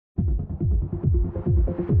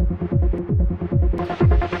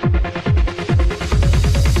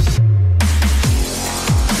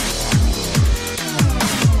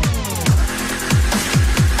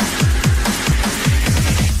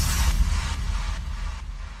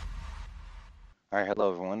All right,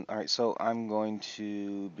 hello everyone. All right, so I'm going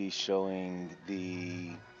to be showing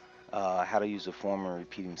the how to use a form and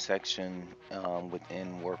repeating section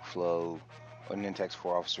within workflow or Nintex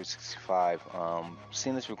for Office 365.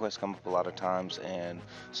 Seen this request come up a lot of times, and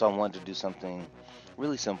so I wanted to do something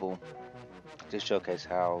really simple to showcase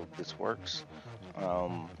how this works,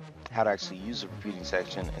 um, how to actually use the repeating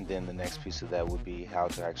section, and then the next piece of that would be how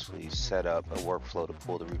to actually set up a workflow to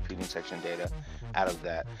pull the repeating section data out of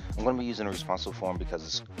that. I'm going to be using a responsive form because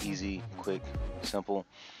it's easy, quick, simple.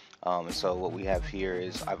 And so what we have here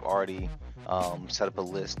is I've already set up a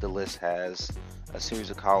list. The list has a series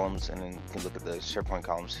of columns, and then you can look at the SharePoint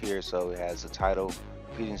columns here. So it has the title,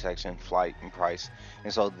 repeating section, flight, and price.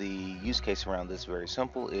 And so the use case around this is very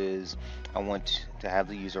simple is I want to have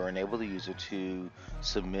the user or enable the user to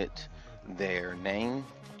submit their name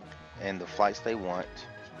and the flights they want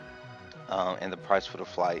and the price for the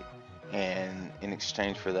flight. And in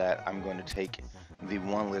exchange for that, I'm going to take the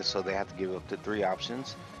one list, so they have to give up to 3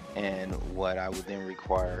 options. And what I would then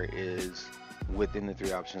require is within the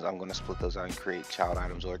 3 options, I'm going to split those out and create child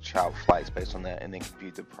items or child flights based on that, and then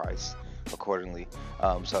compute the price accordingly.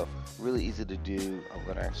 So really easy to do. I'm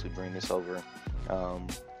going to actually bring this over.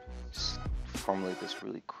 Just formulate this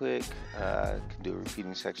really quick. Can do a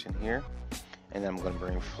repeating section here, and then I'm going to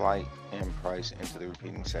bring flight and price into the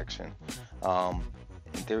repeating section.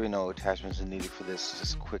 In theory, no attachments are needed for this.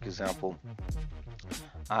 Just a quick example.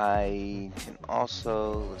 I can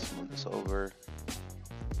also, let's move this over,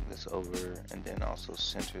 and then also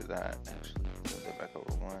center that. Actually, move that back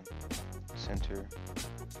over one. Center.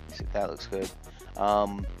 See, that looks good.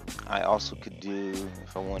 I also could do,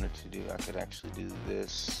 if I wanted to do, I could actually do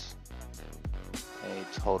this.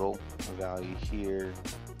 A total value here.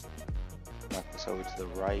 Knock this over to the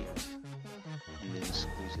right, and then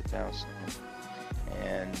squeeze it down some.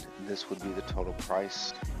 And this would be the total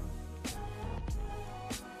price.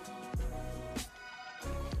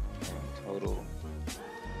 And total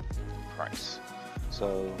price.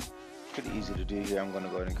 So pretty easy to do here. I'm going to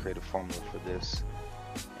go ahead and create a formula for this,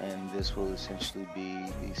 and this will essentially be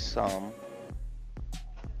the sum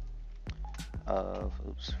of,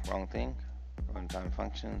 oops, wrong thing, runtime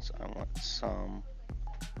functions. I want the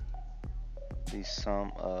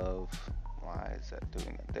sum of, why is that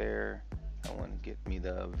doing it there? I want to get me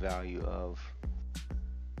the value of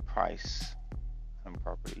price and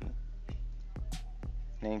property,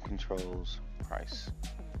 name controls, price.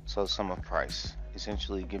 So sum of price,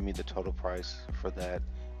 essentially give me the total price for that,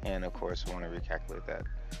 and of course I want to recalculate that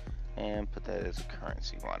and put that as a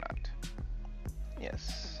currency. Why not?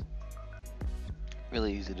 Yes.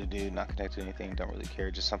 Really easy to do, not connected to anything, don't really care,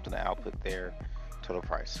 just something to output there, total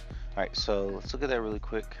price. Alright, so let's look at that really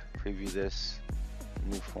quick, preview this,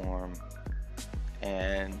 new form,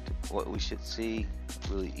 and what we should see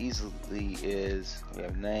really easily is we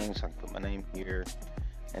have names, so I can put my name here,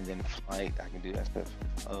 and then flight, I can do that stuff,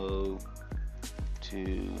 O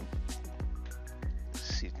to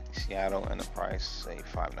Seattle, and the price, say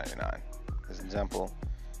 $5.99 as an example.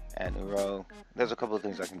 Add new row. There's a couple of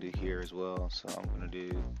things I can do here as well, so I'm going to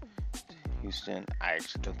do Houston. I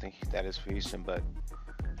actually don't think that is for Houston, but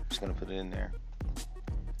I'm just going to put it in there.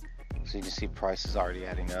 So you can see price is already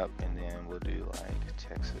adding up, and then we'll do like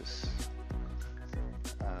Texas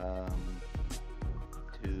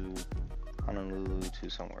to Honolulu to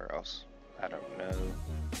somewhere else. I don't know.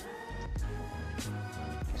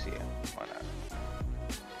 So yeah, why not?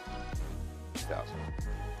 2000.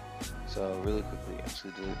 So really quickly,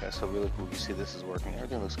 actually delete that. So really quick, you see this is working.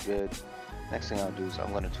 Everything looks good. Next thing I'll do is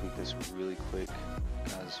I'm going to tweak this really quick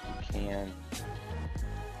because we can.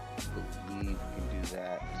 I believe we can do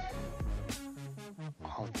that.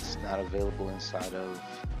 Oh, it's not available inside of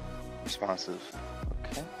responsive.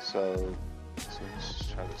 Okay, so let's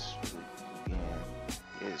just try this really quick again.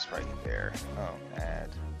 It is right there. Add.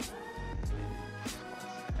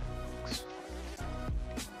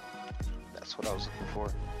 That's what I was looking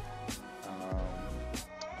for.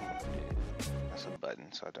 That's a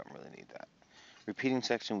button, so I don't really need that. Repeating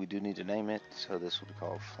section, we do need to name it, so this will be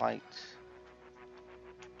called flight.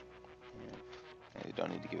 And we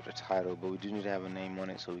don't need to give it a title, but we do need to have a name on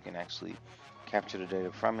it so we can actually capture the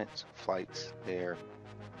data from it. Flights there,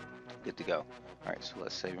 good to go. Alright, so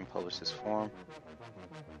let's save and publish this form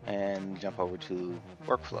and jump over to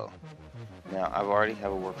workflow. Now I've already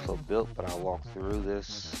have a workflow built, but I'll walk through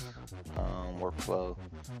this workflow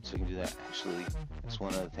so you can do that. Actually, that's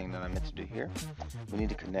one other thing that I meant to do here. We need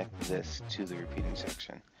to connect this to the repeating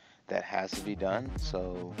section. That has to be done,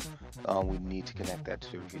 so we need to connect that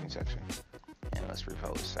to the repeating section. And let's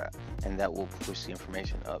republish that, and that will push the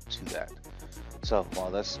information up to that. So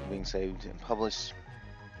while that's being saved and published,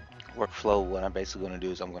 workflow, what I'm basically going to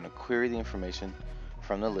do is I'm going to query the information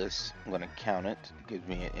from the list. I'm going to count it. It gives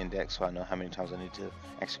me an index so I know how many times I need to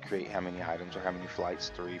actually create how many items or how many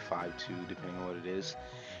flights, 3, 5, 2, depending on what it is.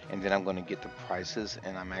 And then I'm going to get the prices,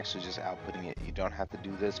 and I'm actually just outputting it. You don't have to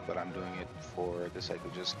do this, but I'm doing it for the sake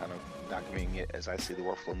of just kind of documenting it as I see the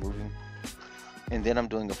workflow moving. And then I'm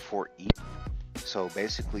doing a for each. So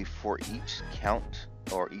basically for each count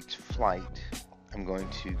or each flight, I'm going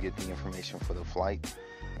to get the information for the flight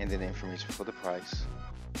and then the information for the price,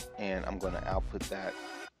 and I'm going to output that.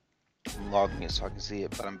 I'm logging it so I can see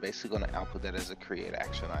it, but I'm basically going to output that as a create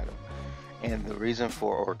action item. And the reason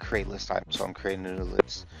for, or create list item, so I'm creating a new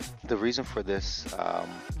list. The reason for this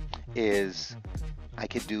is I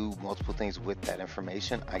could do multiple things with that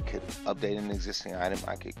information. I could update an existing item,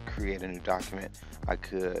 I could create a new document, I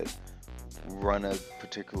could run a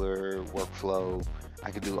particular workflow, I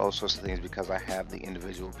could do all sorts of things because I have the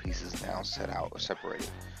individual pieces now set out or separated.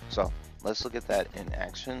 So let's look at that in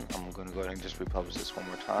action. I'm going to go ahead and just republish this one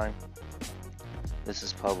more time. This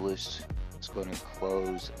is published. Let's go ahead and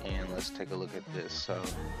close, and let's take a look at this. So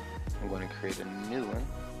I'm going to create a new one.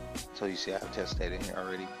 So you see I have test data in here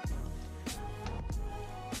already.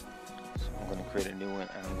 So I'm going to create a new one,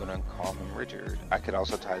 and I'm going to call him Richard. I could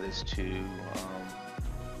also tie this to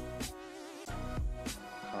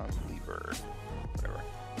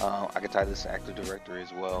I could tie this to Active Directory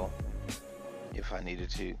as well if I needed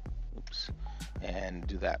to. Oops, and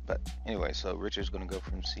do that. But anyway, so Richard's going to go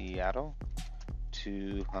from Seattle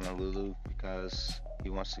to Honolulu because he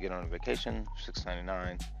wants to get on a vacation,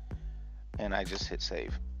 $6.99, and I just hit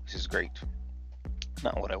save, which is great.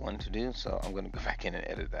 Not what I wanted to do, so I'm going to go back in and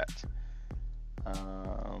edit that.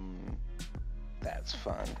 That's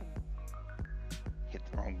fun. Hit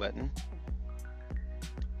the wrong button.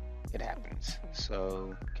 It happens.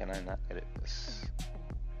 So can I not edit this?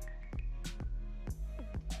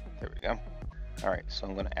 There we go. All right, so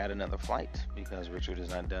I'm going to add another flight because Richard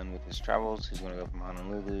is not done with his travels. He's going to go from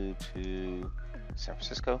Honolulu to San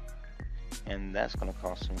Francisco, and that's going to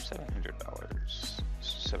cost him $700.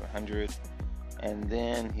 $700, and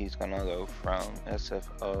then he's going to go from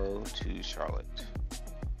SFO to Charlotte,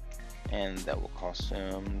 and that will cost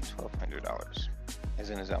him $1,200 as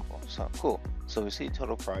an example. So cool. So we see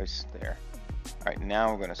total price there. All right,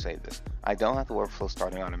 now we're going to save this. I don't have the workflow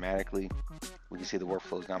starting automatically. We can see the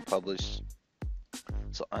workflow is now published.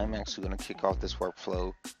 So I'm actually going to kick off this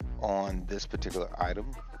workflow on this particular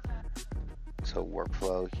item. So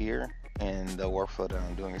workflow here, and the workflow that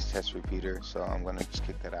I'm doing is test repeater. So I'm going to just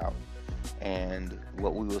kick that out. And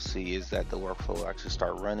what we will see is that the workflow will actually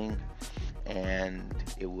start running, and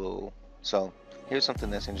it will. So here's something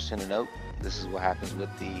that's interesting to note. This is what happens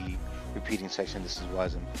with the repeating section. This is why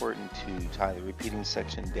it's important to tie the repeating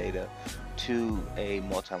section data to a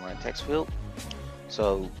multi-line text field.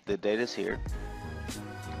 So the data is here.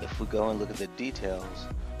 If we go and look at the details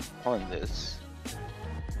on this,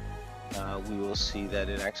 we will see that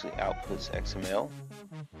it actually outputs XML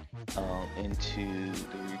into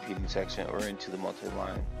the repeating section or into the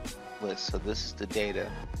multi-line list. So this is the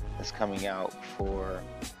data that's coming out for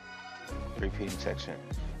the repeating section.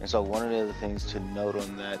 And so one of the other things to note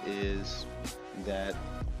on that is that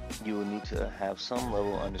you will need to have some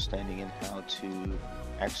level of understanding in how to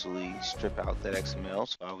actually strip out that XML.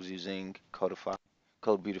 So I was using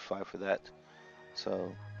CodeBeautify for that. So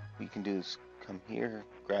what you can do is come here,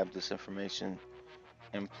 grab this information,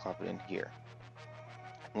 and plop it in here.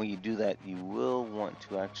 When you do that, you will want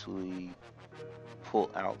to actually pull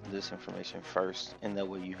out this information first, and that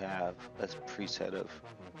way you have a preset of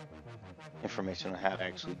information on how to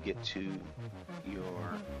actually get to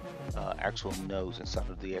your actual nodes inside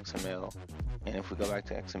of the XML. And if we go back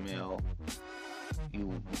to XML,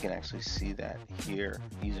 we can actually see that here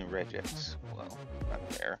using regex. Well, not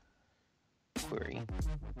there. Query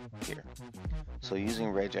here. So using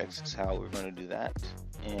regex is how we're going to do that.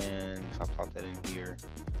 And if I plop that in here,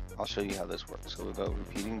 I'll show you how this works. So we'll go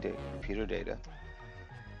repeater data,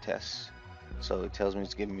 tests. So it tells me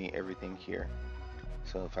it's giving me everything here.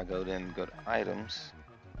 So if I go to items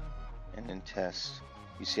and then test,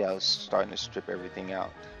 you see how it's starting to strip everything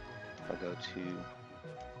out. If I go to,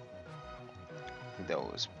 I think that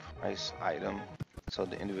was price item, so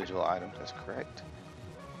the individual items, that's correct.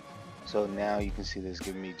 So now you can see that it's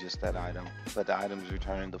giving me just that item, but the item is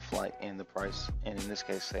returning the flight and the price, and in this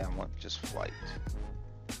case, say I want just flight.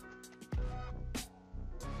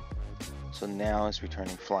 So now it's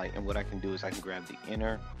returning flight, and what I can do is I can grab the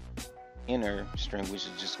inner string, which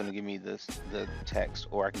is just going to give me the text,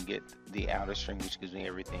 or I can get the outer string, which gives me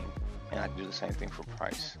everything, and I can do the same thing for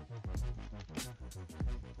price.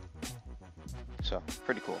 So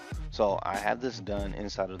pretty cool. So I have this done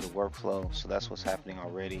inside of the workflow, so that's what's happening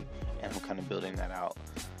already, and I'm kind of building that out.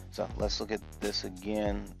 So let's look at this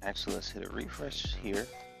again. Actually, let's hit a refresh here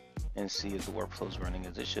and see if the workflow is running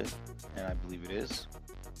as it should, and I believe it is.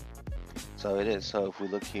 So it is. So if we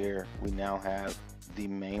look here, we now have the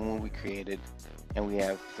main one we created, and we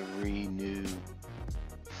have 3 new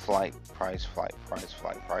flight price.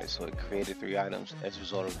 So it created 3 items as a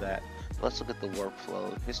result of that. Let's look at the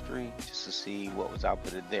workflow history just to see what was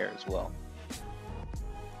outputted there as well.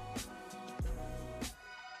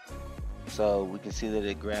 So we can see that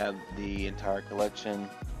it grabbed the entire collection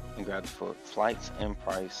and grabbed for flights and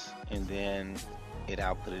price, and then it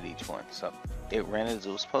outputted each one. So it ran as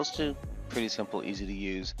it was supposed to. Pretty simple, easy to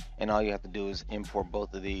use, and all you have to do is import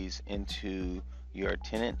both of these into your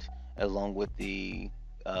tenant along with the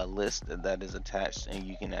list that is attached, and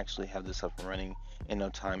you can actually have this up and running in no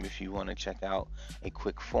time if you want to check out a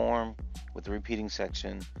quick form with the repeating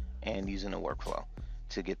section and using a workflow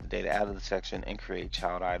to get the data out of the section and create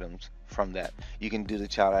child items from that. You can do the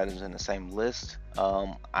child items in the same list.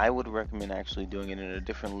 I would recommend actually doing it in a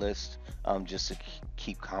different list just to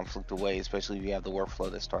keep conflict away, especially if you have the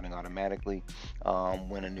workflow that's starting automatically.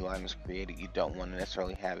 When a new item is created, you don't want to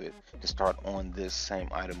necessarily have it to start on this same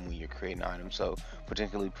item when you're creating an item. So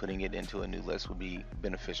particularly putting it into a new list would be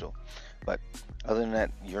beneficial. But other than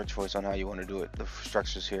that, your choice on how you want to do it. The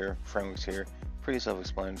structures here, frameworks here, pretty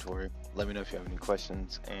self-explanatory. Let me know if you have any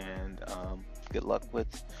questions, and good luck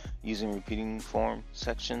with using repeating form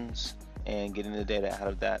sections and getting the data out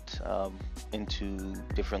of that into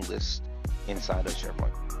different lists inside of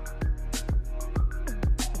SharePoint.